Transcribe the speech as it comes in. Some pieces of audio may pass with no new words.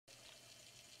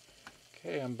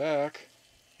Okay, I'm back,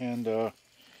 and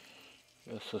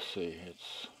let's see,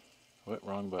 it's,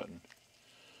 wrong button.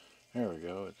 There we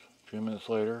go. It's a few minutes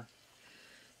later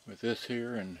with this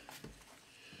here, and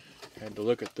had to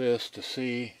look at this to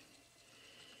see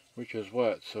which is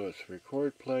what. So it's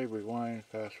record, play, rewind,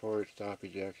 fast forward, stop,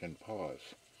 eject, and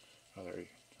pause. Oh, there you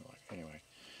go. Anyway,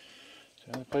 so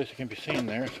the only place it can be seen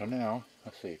there. So now,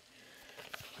 let's see.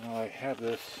 Now I have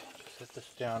this, set this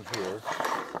down here.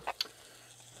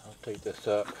 I'll take this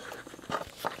up,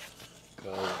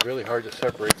 because it's really hard to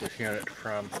separate this unit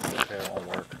from, okay, it won't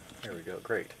work. Here we go,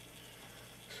 great.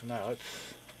 So now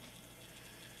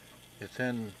it's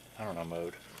in, I don't know,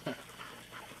 mode.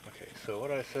 Okay, so what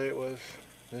I say it was,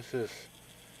 this is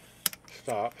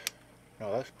stop.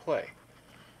 No, that's play.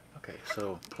 Okay,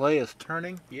 so play is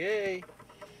turning, yay!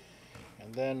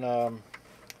 And then, let's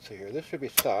see here, this should be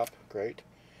stop, great.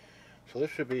 So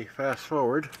this should be fast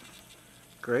forward,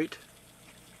 great.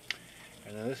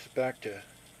 And then this is back to,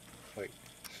 wait,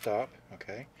 stop,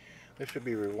 okay. This should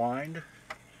be rewind,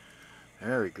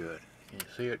 very good. Can you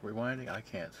see it rewinding? I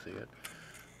can't see it.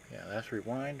 Yeah, that's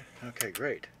rewind, okay,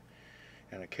 great.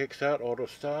 And it kicks out, auto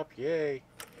stop, yay.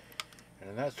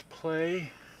 And then that's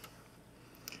play.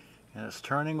 And it's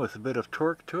turning with a bit of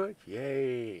torque to it,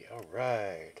 yay, all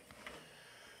right.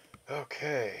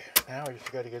 Okay, now we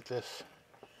just got to get this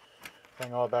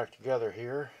thing all back together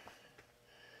here.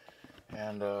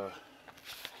 And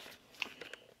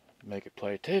make it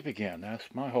play tape again. That's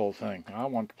my whole thing. I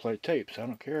want to play tapes. I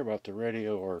don't care about the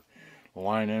radio or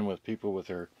line in with people with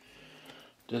their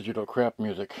digital crap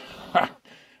music.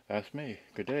 That's me.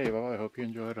 Good day. Well, I hope you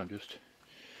enjoyed.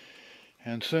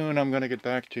 And soon I'm going to get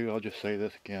back to, I'll just say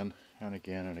this again and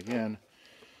again and again.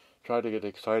 Try to get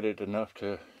excited enough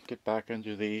to get back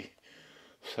into the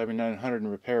 7900 and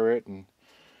repair it.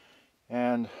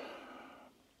 And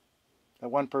that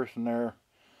one person there,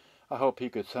 I hope he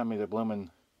could send me the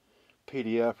bloomin'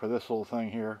 PDF for this little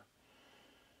thing here.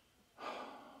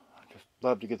 I just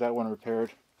love to get that one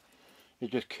repaired.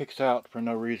 It just kicks out for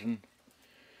no reason.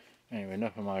 Anyway,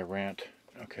 enough of my rant.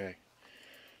 Okay.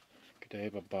 Good day,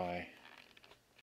 bye-bye.